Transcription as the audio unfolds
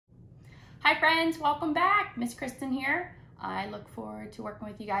Hi friends, welcome back. Miss Kristin here. I look forward to working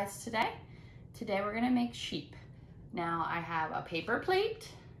with you guys today. Today we're gonna make sheep. Now I have a paper plate,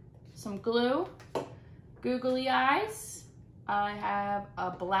 some glue, googly eyes. I have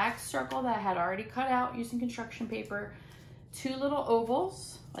a black circle that I had already cut out using construction paper, 2 little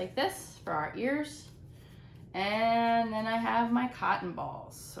ovals like this for our ears, and then I have my cotton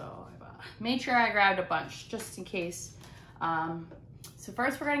balls. So I've made sure I grabbed a bunch just in case. So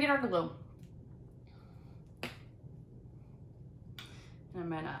first we're gonna get our glue. And I'm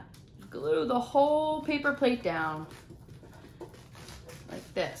gonna glue the whole paper plate down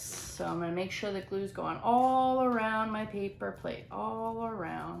like this. So I'm gonna make sure the glue's going all around my paper plate, all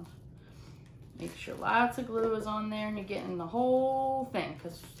around. Make sure lots of glue is on there and you're getting the whole thing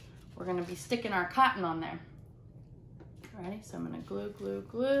because we're gonna be sticking our cotton on there. Ready? So I'm gonna glue, glue,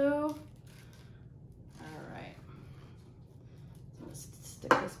 glue. All right. So let's stick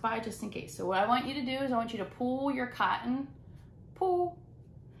this by just in case. So what I want you to do is I want you to pull your cotton, pull,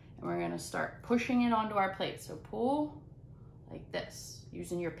 and we're gonna start pushing it onto our plate. So pull like this,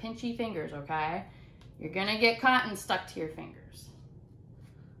 using your pinchy fingers, okay? You're gonna get cotton stuck to your fingers.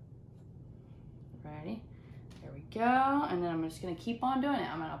 Ready? There we go. And then I'm just gonna keep on doing it.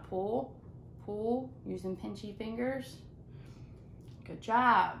 I'm gonna pull, pull, using pinchy fingers. Good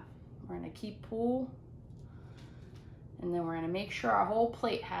job. We're gonna keep pull. And then we're gonna make sure our whole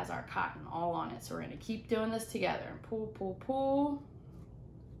plate has our cotton all on it. So we're gonna keep doing this together. Pull, pull, pull.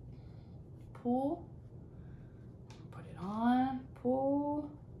 Pull. Put it on, pull.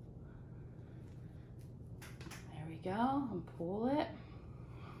 There we go, and pull it.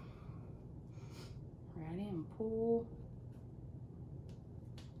 Ready, and pull.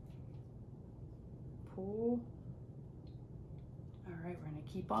 Pull. All right, we're gonna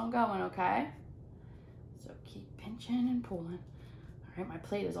keep on going, okay? So keep pinching and pulling. All right, my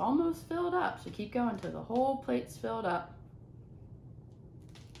plate is almost filled up, so keep going until the whole plate's filled up.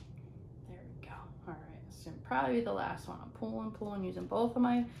 There we go. All right, this is gonna probably be the last one. I'm pulling, pulling, using both of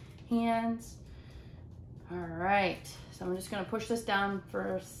my hands. All right, so I'm just gonna push this down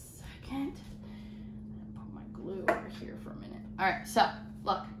for a second. And put my glue over here for a minute. All right, so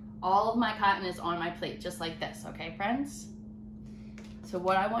look, all of my cotton is on my plate, just like this, okay, friends? So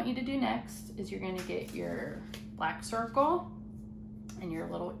what I want you to do next is you're gonna get your black circle and your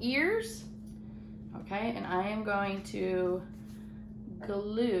little ears, okay? And I am going to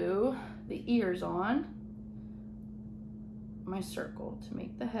glue the ears on my circle to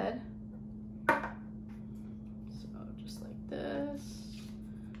make the head. So just like this,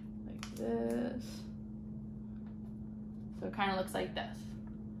 like this. So it kind of looks like this,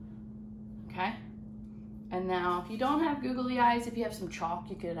 okay? And now if you don't have googly eyes, if you have some chalk,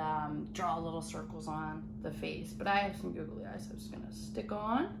 you could draw little circles on the face. But I have some googly eyes, so I'm just gonna stick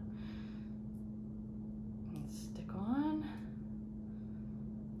on. And stick on.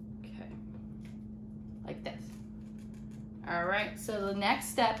 Okay, like this. All right, so the next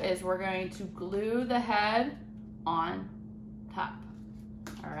step is we're going to glue the head on top.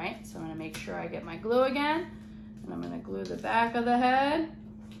 All right, so I'm gonna make sure I get my glue again, and I'm gonna glue the back of the head.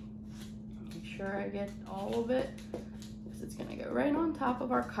 Sure I get all of it because it's gonna go right on top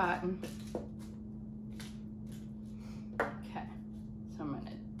of our cotton. Okay, so I'm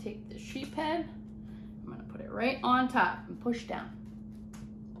gonna take the sheep head, I'm gonna put it right on top and push down.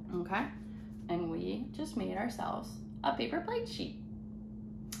 Okay, and we just made ourselves a paper plate sheep.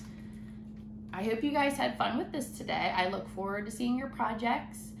 I hope you guys had fun with this today. I look forward to seeing your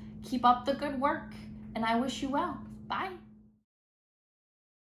projects. Keep up the good work, and I wish you well. Bye.